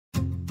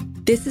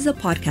This is a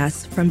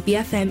podcast from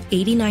BFM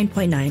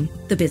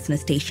 89.9, the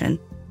business station.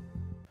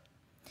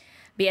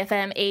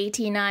 BFM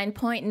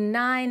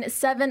 89.9,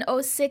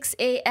 7:06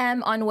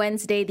 a.m. on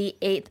Wednesday, the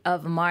 8th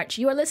of March.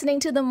 You are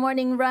listening to The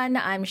Morning Run.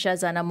 I'm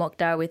Shazana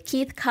Mokhtar with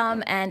Keith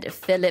Kam and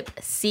Philip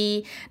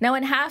C. Now,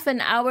 in half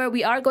an hour,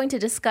 we are going to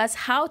discuss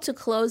how to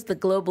close the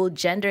global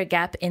gender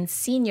gap in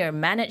senior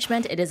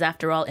management. It is,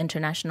 after all,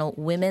 International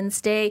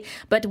Women's Day.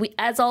 But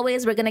as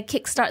always, we're going to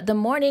kickstart the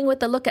morning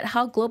with a look at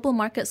how global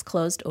markets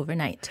closed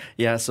overnight.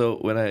 Yeah, so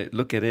when I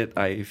look at it,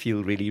 I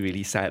feel really,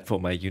 really sad for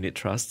my unit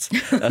trusts.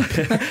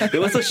 There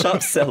was a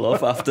sharp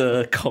sell-off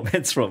after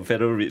comments from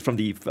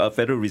the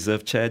Federal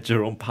Reserve Chair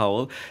Jerome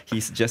Powell. He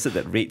suggested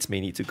that rates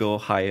may need to go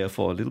higher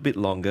for a little bit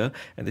longer,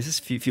 and this is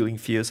fueling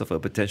fears of a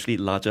potentially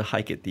larger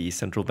hike at the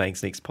central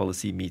bank's next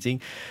policy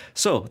meeting.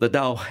 So the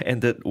Dow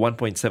ended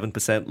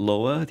 1.7%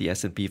 lower. The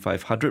S&P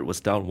 500 was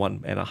down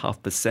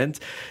 1.5%.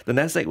 The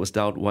Nasdaq was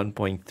down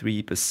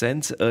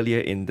 1.3% earlier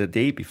in the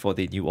day before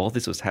they knew all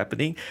this was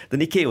happening. The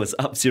Nikkei was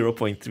up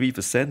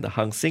 0.3%. The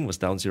Hang Seng was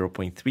down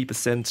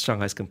 0.3%.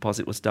 Shanghai's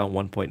Composite was down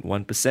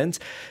 1.1%.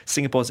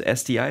 Singapore's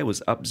STI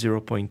was up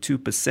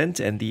 0.2%,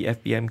 and the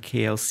FBM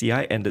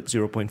KLCI ended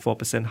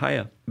 0.4%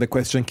 higher. The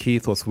question,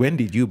 Keith, was when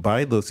did you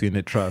buy those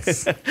unit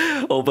trusts?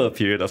 Over a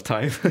period of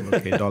time.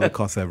 Okay, dollar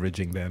cost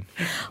averaging then.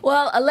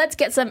 Well, let's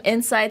get some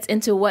insights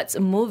into what's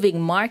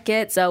moving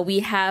markets.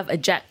 We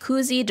have Jack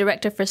Kuzi,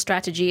 Director for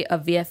Strategy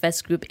of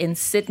VFS Group in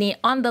Sydney,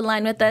 on the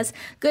line with us.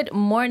 Good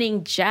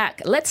morning,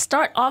 Jack. Let's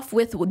start off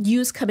with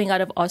news coming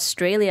out of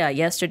Australia.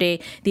 Yesterday,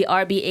 the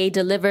RBA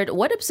delivered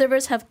what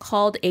observers have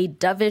called a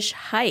dovish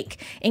hike,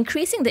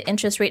 increasing the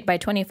interest rate by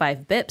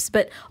 25 bips,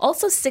 but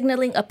also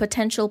signaling a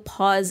potential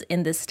pause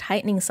in this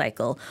tightening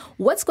cycle.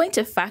 What's going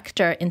to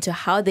factor into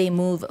how they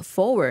move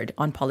forward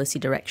on policy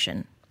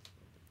direction?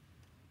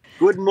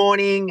 Good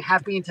morning.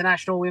 Happy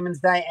International Women's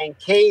Day. And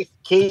Keith,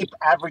 keep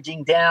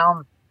averaging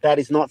down. That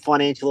is not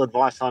financial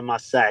advice, I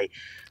must say.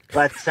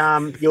 But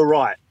you're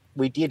right.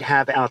 We did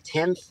have our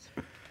 10th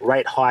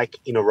rate hike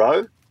in a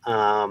row,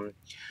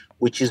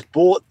 which has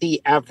brought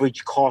the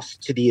average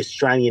cost to the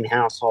Australian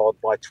household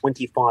by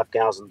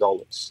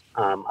 $25,000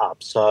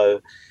 up.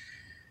 So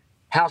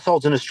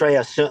households in Australia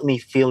are certainly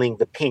feeling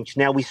the pinch.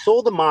 Now, we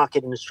saw the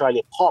market in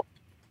Australia pop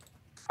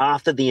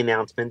after the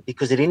announcement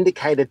because it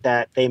indicated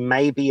that there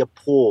may be a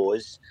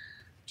pause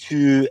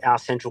to our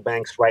central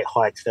bank's rate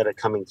hikes that are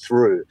coming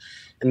through.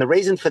 And the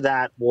reason for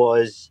that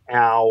was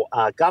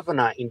our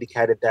governor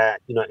indicated that,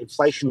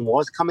 inflation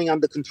was coming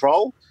under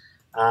control,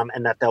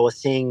 and that they were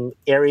seeing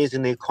areas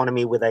in the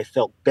economy where they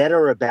felt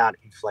better about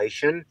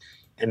inflation,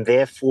 and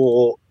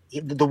therefore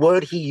the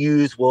word he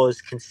used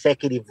was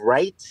consecutive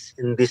rates,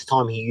 and this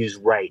time he used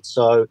rates.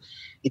 So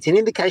it's an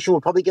indication we'll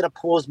probably get a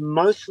pause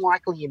most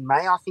likely in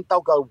May. I think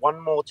they'll go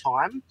one more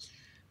time,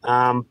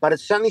 but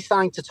it's certainly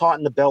starting to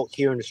tighten the belt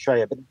here in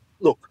Australia. But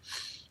look,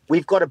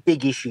 we've got a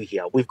big issue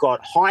here. We've got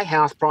high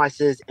house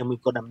prices and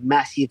we've got a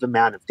massive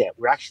amount of debt.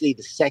 We're actually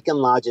the second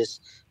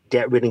largest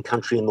debt-ridden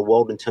country in the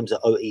world in terms of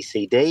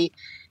OECD,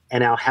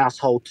 and our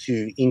household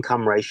to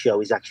income ratio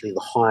is actually the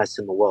highest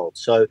in the world.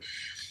 So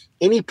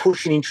any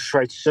push in interest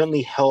rates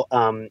certainly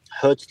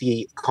hurts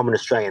the common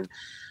Australian.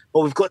 But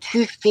we've got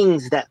two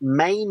things that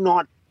may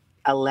not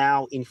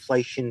allow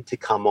inflation to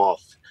come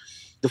off.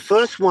 The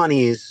first one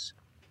is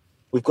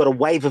we've got a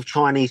wave of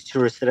Chinese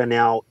tourists that are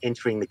now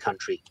entering the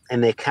country,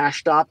 and they're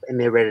cashed up and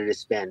they're ready to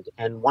spend.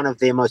 And one of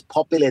their most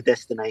popular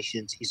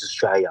destinations is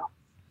Australia,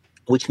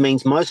 which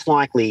means most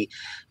likely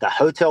the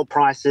hotel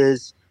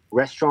prices,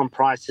 restaurant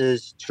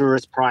prices,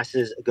 tourist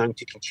prices are going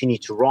to continue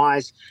to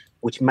rise,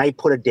 which may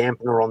put a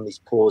dampener on this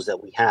pause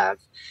that we have.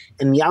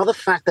 And the other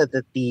factor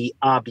that the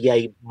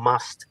RBA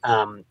must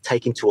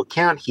take into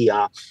account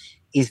here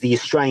is the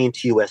Australian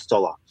to US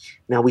dollar.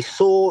 Now, we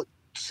saw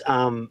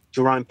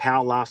Jerome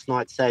Powell last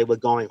night say we're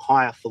going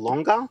higher for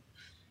longer.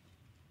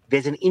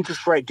 There's an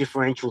interest rate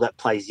differential that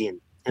plays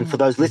in. And for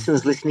those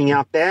listeners listening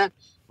out there,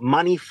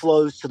 money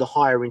flows to the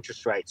higher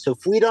interest rate. So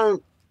if we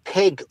don't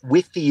peg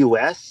with the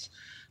US,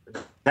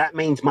 that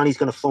means money's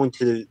going to flow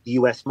into the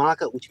US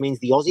market, which means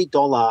the Aussie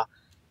dollar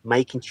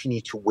may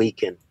continue to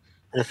weaken.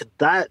 And if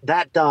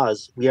that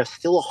does, we are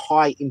still a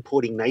high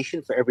importing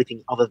nation for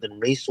everything other than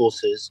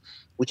resources,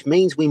 which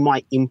means we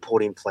might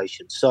import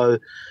inflation. So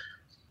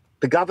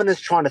the governor's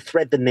trying to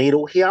thread the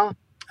needle here.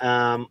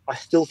 I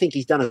still think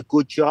he's done a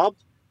good job.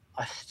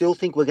 I still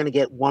think we're going to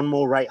get one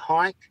more rate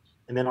hike,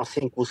 and then I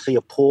think we'll see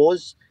a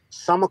pause.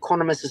 Some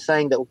economists are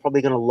saying that we're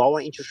probably going to lower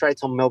interest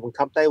rates on Melbourne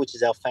Cup Day, which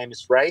is our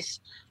famous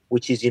race,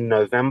 which is in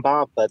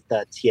November, but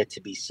that's yet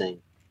to be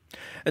seen.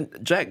 And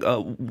Jack,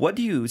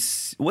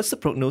 what's the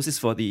prognosis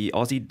for the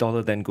Aussie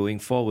dollar then going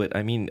forward?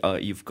 I mean,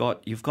 you've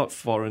got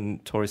foreign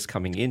tourists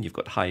coming in, you've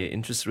got higher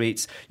interest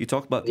rates. You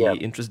talk about the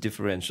interest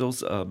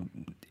differentials.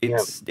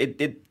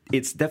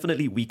 It's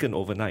definitely weakened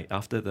overnight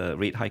after the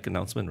rate hike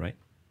announcement, right?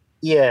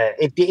 Yeah,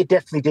 it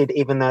definitely did,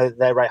 even though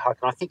they rate hike.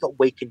 And I think it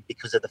weakened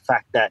because of the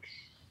fact that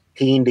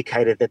he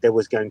indicated that there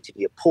was going to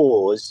be a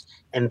pause.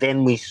 And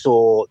then we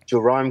saw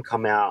Jerome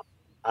come out,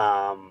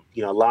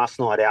 last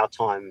night our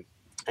time,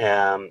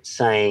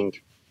 saying,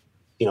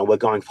 we're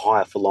going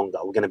higher for longer.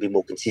 We're going to be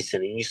more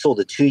consistent. And you saw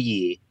the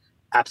 2-year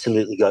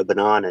absolutely go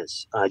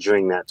bananas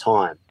during that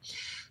time.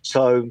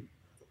 So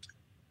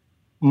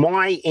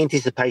my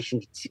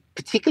anticipation,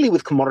 particularly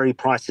with commodity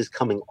prices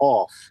coming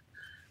off,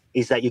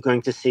 is that you're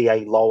going to see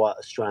a lower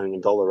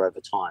Australian dollar over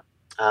time,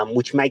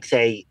 which makes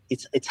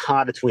it's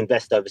harder to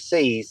invest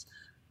overseas.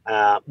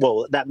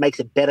 That makes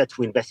it better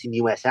to invest in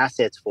US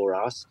assets for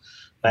us.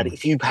 But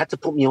if you had to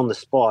put me on the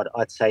spot,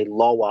 I'd say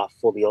lower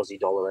for the Aussie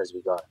dollar as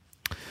we go.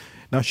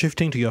 Now,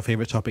 shifting to your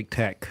favorite topic,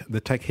 tech.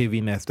 The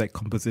tech-heavy Nasdaq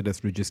Composite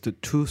has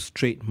registered 2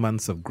 straight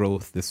months of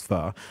growth this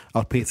far,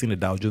 outpacing the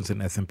Dow Jones and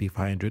S&P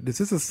 500. Is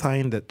this a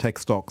sign that tech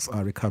stocks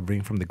are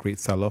recovering from the great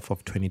sell-off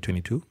of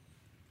 2022?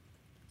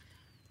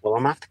 Well,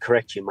 I'm going to have to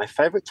correct you. My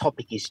favorite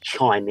topic is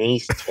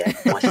Chinese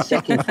tech. My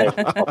second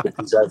favorite topic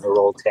is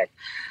overall tech.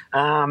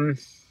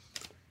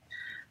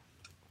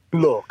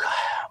 Look,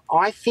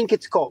 I think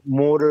it's got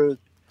more to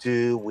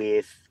do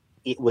with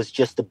it was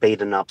just a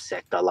beaten-up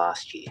sector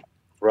last year,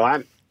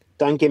 right?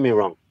 Don't get me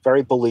wrong.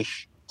 Very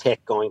bullish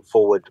tech going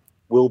forward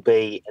will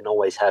be and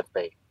always have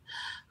been.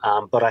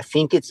 But I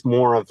think it's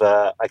more of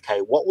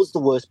what was the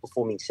worst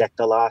performing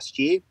sector last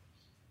year?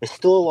 There's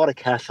still a lot of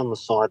cash on the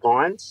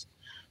sidelines.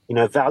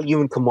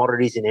 Value and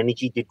commodities and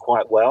energy did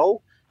quite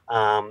well.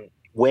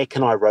 Where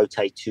can I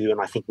rotate to?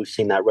 And I think we've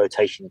seen that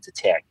rotation into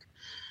tech.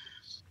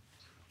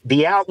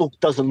 The outlook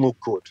doesn't look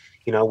good.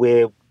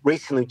 Where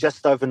recently,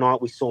 just overnight,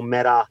 we saw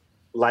Meta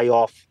lay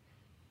off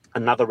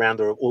another round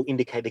or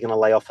indicate they're going to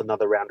lay off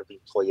another round of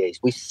employees.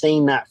 We've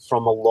seen that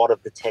from a lot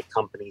of the tech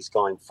companies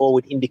going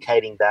forward,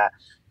 indicating that,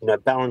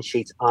 balance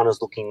sheets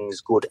aren't looking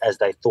as good as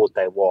they thought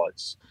they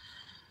was.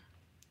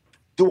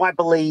 Do I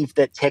believe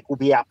that tech will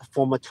be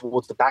outperformer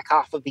towards the back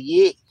half of the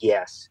year?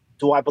 Yes.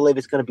 Do I believe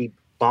it's going to be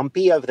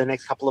bumpy over the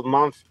next couple of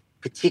months,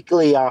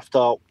 particularly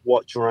after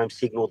what Jerome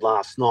signaled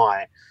last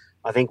night?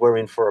 I think we're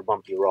in for a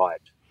bumpy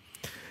ride.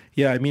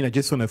 Yeah, I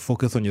just want to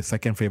focus on your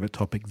second favorite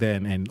topic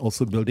then, and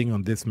also building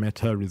on this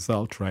Meta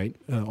result, right,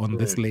 on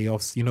this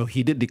layoffs.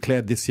 He did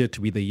declare this year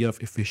to be the year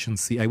of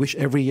efficiency. I wish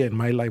every year in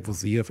my life was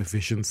the year of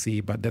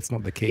efficiency, but that's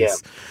not the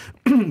case.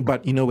 Yeah.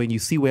 But, when you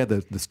see where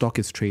the stock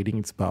is trading,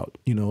 it's about,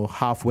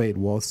 half where it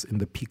was in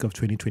the peak of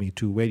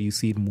 2022. Where do you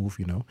see it move,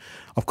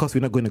 Of course, we're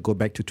not going to go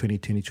back to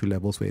 2022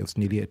 levels where it was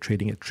nearly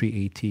trading at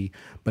 380,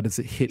 but does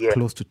it hit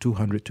close to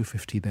 200,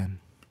 250 then?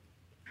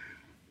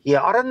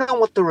 Yeah, I don't know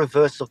what the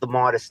reverse of the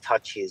Midas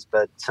touch is,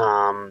 but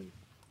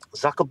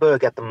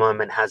Zuckerberg at the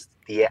moment has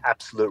the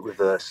absolute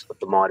reverse of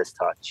the Midas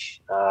touch.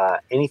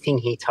 Anything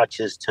he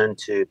touches turn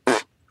to,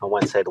 I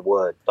won't say the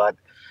word, but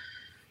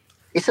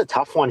it's a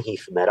tough one here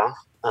for Meta.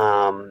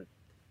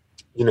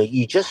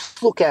 You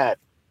just look at,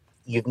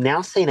 you've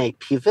now seen a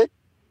pivot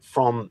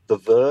from the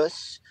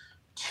verse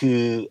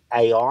to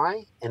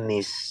AI and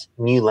this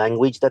new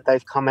language that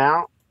they've come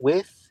out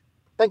with.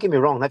 Don't get me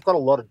wrong, they've got a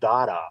lot of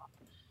data.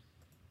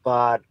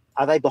 But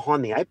are they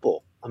behind the 8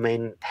 ball?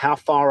 How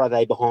far are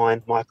they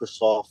behind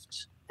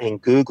Microsoft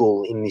and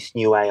Google in this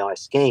new AI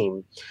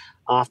scheme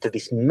after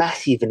this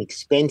massive and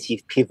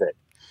expensive pivot?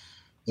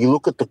 You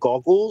look at the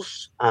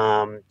goggles,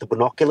 the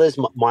binoculars,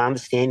 my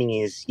understanding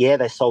is,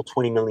 they sold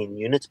 20 million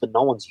units, but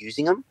no one's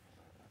using them.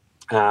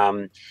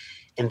 And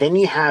then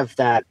you have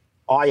that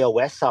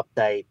iOS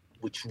update,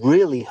 which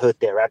really hurt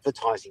their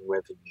advertising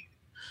revenue.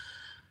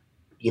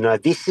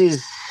 This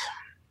is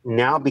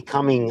now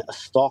becoming a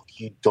stock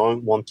you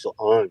don't want to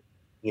own,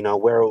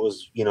 where it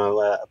was,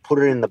 put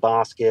it in the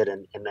basket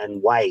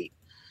and wait.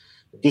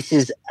 This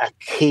is a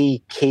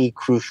key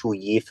crucial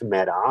year for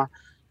Meta.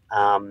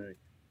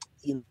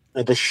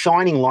 The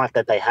shining light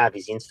that they have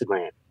is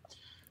Instagram.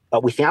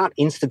 But without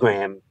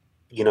Instagram,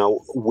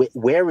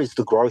 where is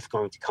the growth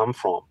going to come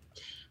from?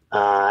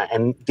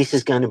 And this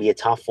is going to be a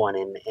tough one.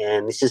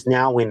 And this is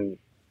now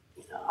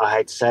I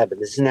hate to say it, but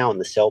this is now in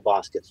the sell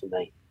basket for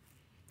me.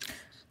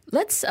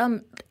 Let's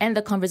end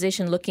the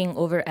conversation looking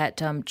over at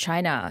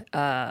China,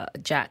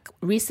 Jack.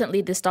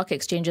 Recently, the stock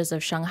exchanges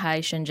of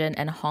Shanghai, Shenzhen,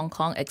 and Hong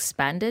Kong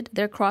expanded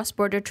their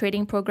cross-border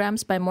trading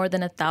programs by more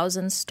than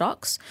 1,000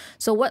 stocks.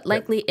 So what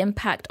likely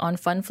impact on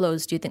fund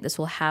flows do you think this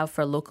will have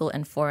for local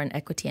and foreign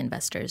equity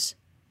investors?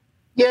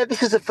 Yeah,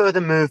 this is a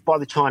further move by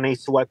the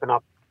Chinese to open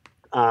up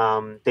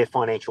their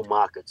financial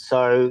markets.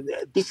 So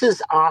this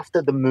is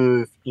after the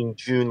move in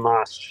June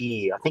last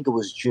year, I think it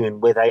was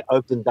June, where they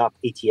opened up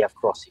ETF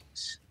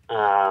crossings.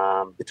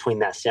 Between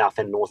that south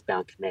and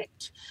northbound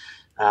connect,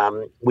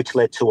 which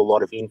led to a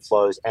lot of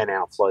inflows and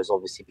outflows,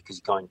 obviously, because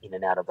you're going in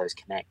and out of those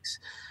connects.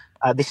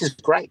 This is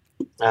great.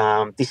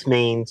 This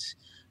means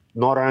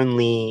not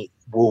only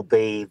will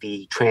be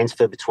the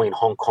transfer between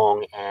Hong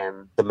Kong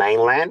and the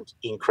mainland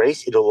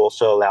increase, it'll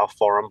also allow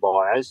foreign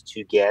buyers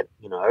to get,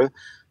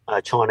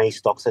 Chinese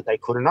stocks that they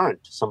couldn't own.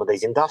 Some of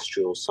these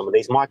industrials, some of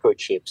these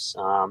microchips,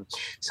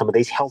 some of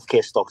these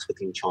healthcare stocks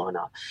within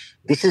China.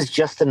 This is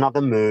just another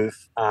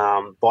move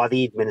by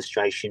the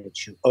administration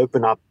to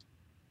open up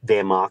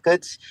their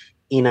markets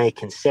in a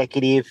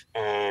consecutive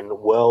and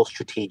well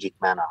strategic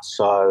manner.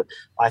 So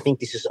I think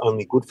this is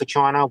only good for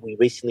China. We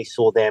recently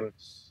saw them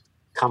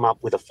come up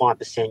with a 5%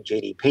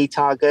 GDP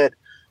target.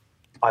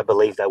 I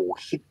believe they will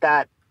hit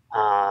that,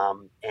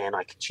 and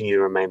I continue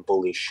to remain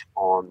bullish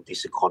on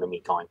this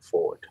economy going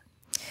forward.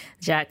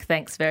 Jack,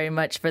 thanks very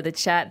much for the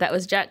chat. That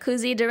was Jack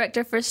Kuzi,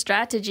 Director for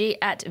Strategy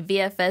at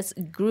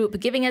VFS Group,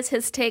 giving us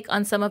his take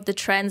on some of the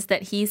trends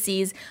that he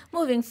sees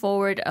moving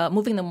forward,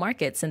 moving the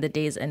markets in the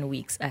days and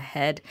weeks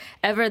ahead.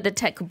 Ever the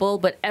tech bull,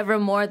 but ever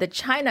more the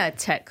China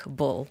tech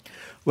bull.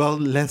 Well,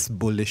 less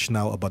bullish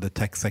now about the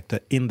tech sector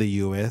in the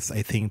US.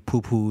 I think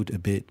poo-pooed a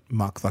bit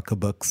Mark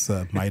Zuckerberg's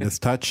Midas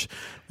touch.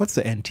 What's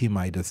the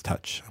anti-Midas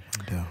touch?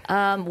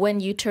 When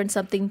you turn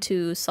something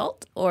to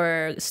salt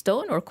or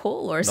stone or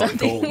coal or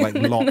something. Like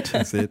lot,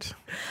 is it?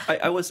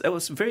 I was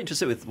very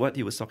interested with what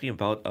he was talking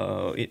about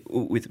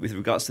with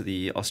regards to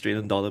the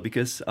Australian dollar,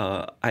 because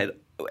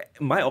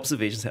my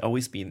observations have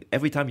always been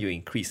every time you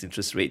increase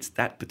interest rates,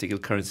 that particular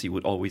currency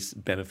would always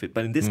benefit.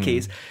 But in this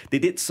case, they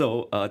did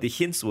so. The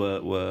hints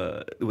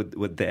were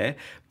there,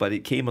 but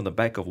it came on the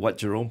back of what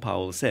Jerome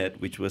Powell said,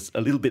 which was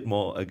a little bit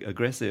more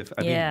aggressive.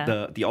 I mean,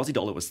 the Aussie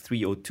dollar was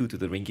 302 to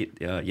the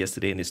ringgit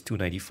yesterday, and it's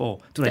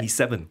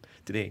 297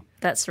 today.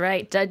 That's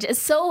right.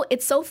 It's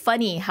so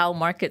funny how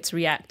markets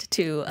react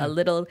to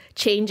little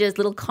changes,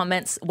 little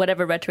comments,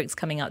 whatever retoric's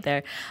coming out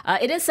there.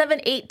 It is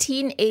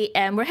 7:18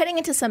 a.m. We're heading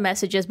into some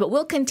messages, but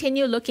we'll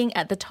continue looking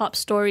at the top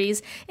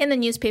stories in the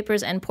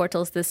newspapers and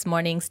portals this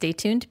morning. Stay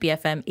tuned.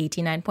 BFM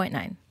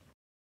 89.9.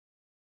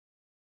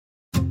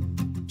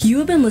 You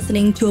have been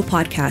listening to a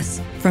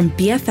podcast from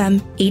BFM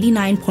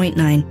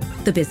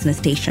 89.9, the business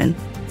station.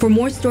 For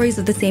more stories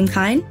of the same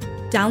kind,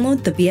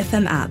 download the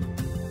BFM app.